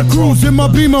as I cruise in my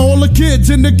Beamer. All the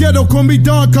kids in the ghetto call me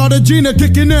Don Cartagena,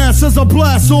 kicking ass as I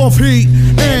blast off heat.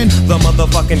 And the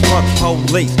motherfucking drunk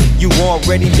police, you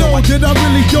already know that I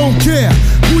really don't care.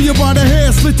 Pull you by the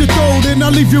hair, slit your throat, and I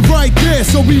leave you right there.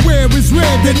 So beware, it's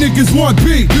red that niggas want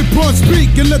beat. Good punch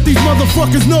speak and let these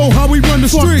motherfuckers know how we run the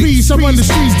streets. I run the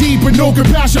streets deep with no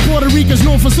compassion. Puerto Ricans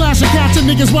known for slashing, catching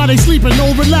niggas while they sleeping,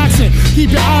 no relaxing.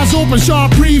 Keep your eyes open,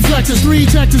 sharp reflexes. 3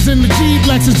 Texas in the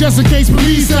G-Lexus, just in case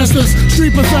police test us.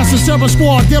 Street professors, terror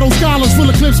squad, ghetto scholars, full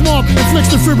of clips marked, inflicts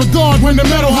the free regard when the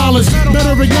metal hollers.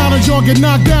 Better acknowledge or get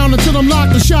knocked down until I'm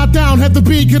locked or shot down. Had the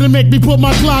beat couldn't make me put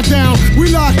my clock down.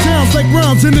 We lock towns like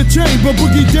rounds in the chamber,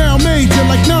 boogie down major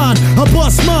like 9. I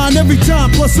bust mine every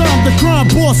time, plus I'm the crime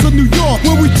boss of New York,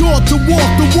 where we taught to walk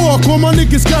the walk. All my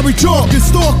niggas carry chalk and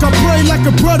stalk. I pray like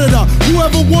a predator.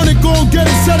 Whoever want it, gon' get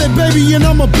it, set it, baby, and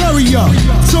I'ma bury ya.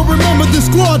 So remember the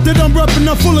squad that I'm reppin',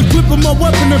 I'm full of clip of my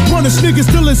weapon and punish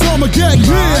niggas till it's Armageddon.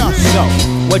 Yeah. So,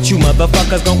 what you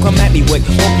motherfuckers gon' come at me with?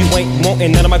 Hope you ain't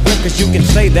wantin' none of my grip, cause you can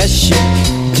say that shit.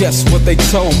 Guess what they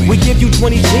told me? We give you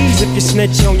 20 G's if you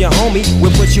snitch on your homie.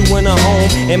 We'll put you in a home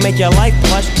and make your life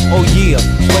plush. Oh yeah,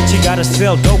 but you gotta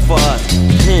sell dope for us.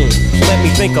 Let me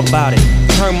think about it.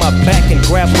 Turn my back and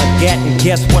grab my gat and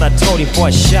guess what I told him before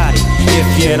I shot it. If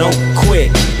you don't quit,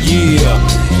 yeah.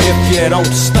 If you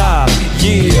don't stop,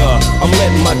 yeah. I'm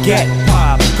letting my gat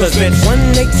pop. Cause it's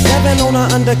 187 on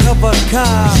an undercover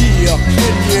car. Yeah,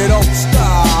 if you don't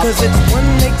stop. Cause it's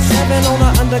 187 on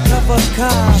an undercover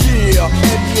car. Yeah,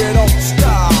 if you don't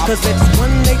stop. Cause it's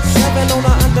 187 on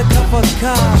an undercover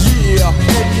car. Yeah,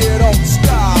 if you don't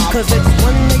stop. Cause it's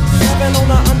 187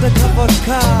 on an undercover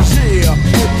car. Yeah,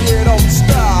 if you don't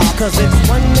stop. Cause it's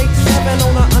 187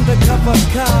 on an undercover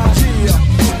car. Yeah,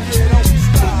 if you don't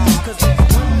stop. Cause it's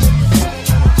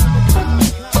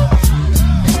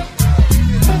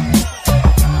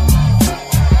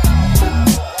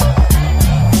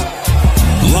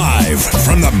Live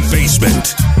from the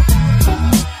basement.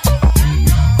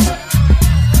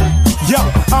 Yo,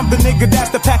 I'm the nigga that's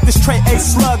the pack this tray a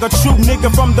slug. A true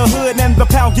nigga from the hood and the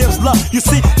pound gives love. You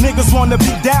see, niggas wanna be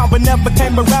down but never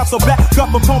came around. So back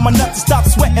up upon my nuts and stop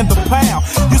sweating the pound.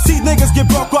 You see, niggas get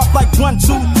broke up like 1, 2,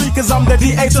 3, cause I'm the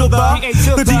D.A. to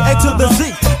the D.A. to the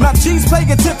Z. Now G's pay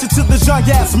attention to the young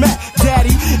ass Mac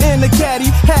Daddy in the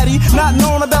caddy, Hattie, not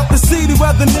knowing about the city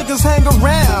where the niggas hang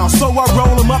around. So I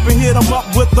roll them up and hit them up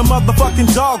with the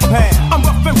motherfucking dog pound. I'm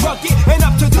rough and rugged and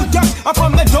up to the dirt. I'm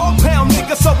from the dog pound,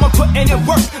 nigga, so I'm putting it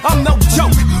work. I'm no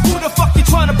joke. Who the fuck you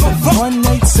trying to provoke?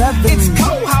 187. It's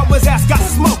cold how his ass got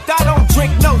smoked. I don't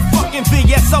drink no fucking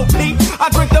VSOP.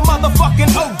 I drink the motherfucking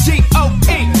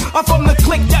OGOE. I'm from the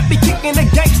clique that be kicking the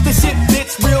gangsta shit,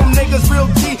 bitch. Real niggas, real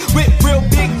G with real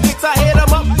big dicks. I hit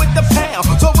them up with the pound.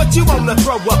 So what you wanna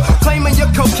throw up? Claiming your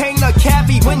cocaine a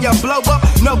cabbie when you blow up?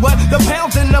 Know what? The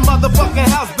pound's in the motherfucking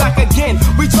house back again.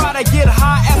 We try to get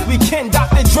high as we can.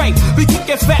 Dr. Dre Dre. We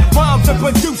kicking fat rhymes and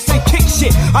produce and kick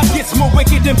shit. I get more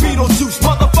wicked than Beetlejuice.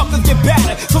 Motherfuckers get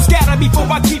battered, so scatter before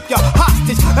I keep you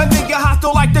hostage. A nigga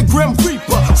hostile like the Grim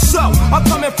Reaper. So, I'm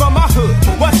coming from my hood.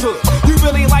 What hood? You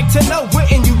really like to know?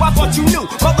 Wouldn't you? I thought you knew.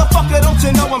 Motherfucker, don't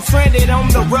you know I'm stranded on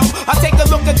the road? I take a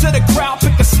look into the crowd,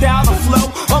 pick a style of flow.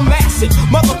 I'm massive.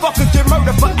 Motherfuckers get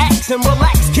murdered for action.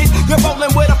 Relax, kid. You're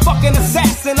rolling with a fucking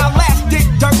assassin. I last did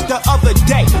dirt the other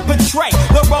day. Betray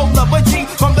the role of a G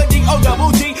from the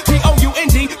D-O-double-G,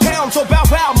 P-O-U-N-D. Pound so bow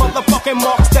wow, motherfucking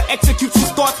marks. The execution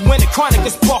starts when the chronic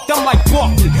is sparked. I'm like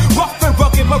Barkley. Rough and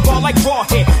rugged, but raw like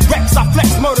Rawhead. Rex, I flex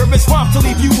murderous rhymes to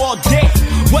leave you all dead.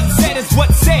 What's said is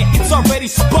what's said, it's already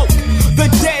spoke. The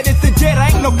dead is the dead,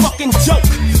 I ain't no fucking joke.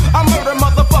 I murder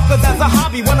motherfuckers as a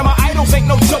hobby. One of my idols ain't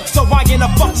no joke, so why in the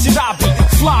fuck should I be?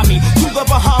 Fly me to the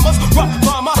Bahamas, rough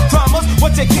drama, dramas.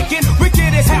 What you kicking?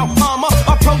 Wicked as how I'ma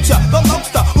approach ya. The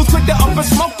lobster who's quick to up and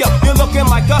smoke ya. You're looking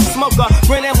like a smoker,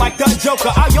 grinning like a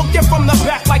joker. I yoke you from the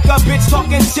back like a bitch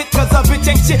talking shit, cause a bitch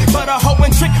ain't shit but a hoe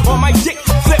and trick on my dick.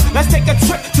 Flip, let's take a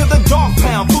trip to the dog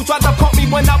pound. Who tried to pump me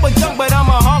when I was young, but I'm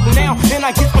a hog now. And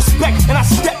I get respect, and I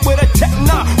step with a Tech 9.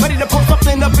 Ready to put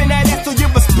something up in that ass so you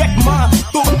respect mine.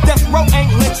 Through death row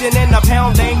ain't lynching and the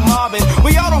pound ain't mobbing.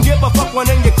 We all don't give a fuck when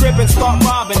in your crib and start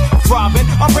robbing, throbbing.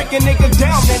 I'm breaking niggas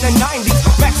down in the 90s.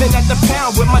 Maxing at the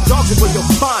pound with my dogs is where you'll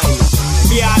find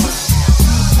me. Yeah.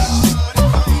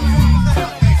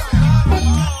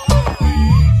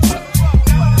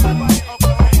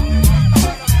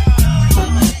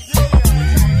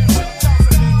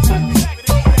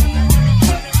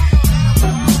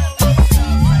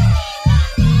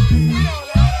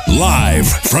 Live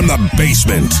from the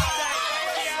basement.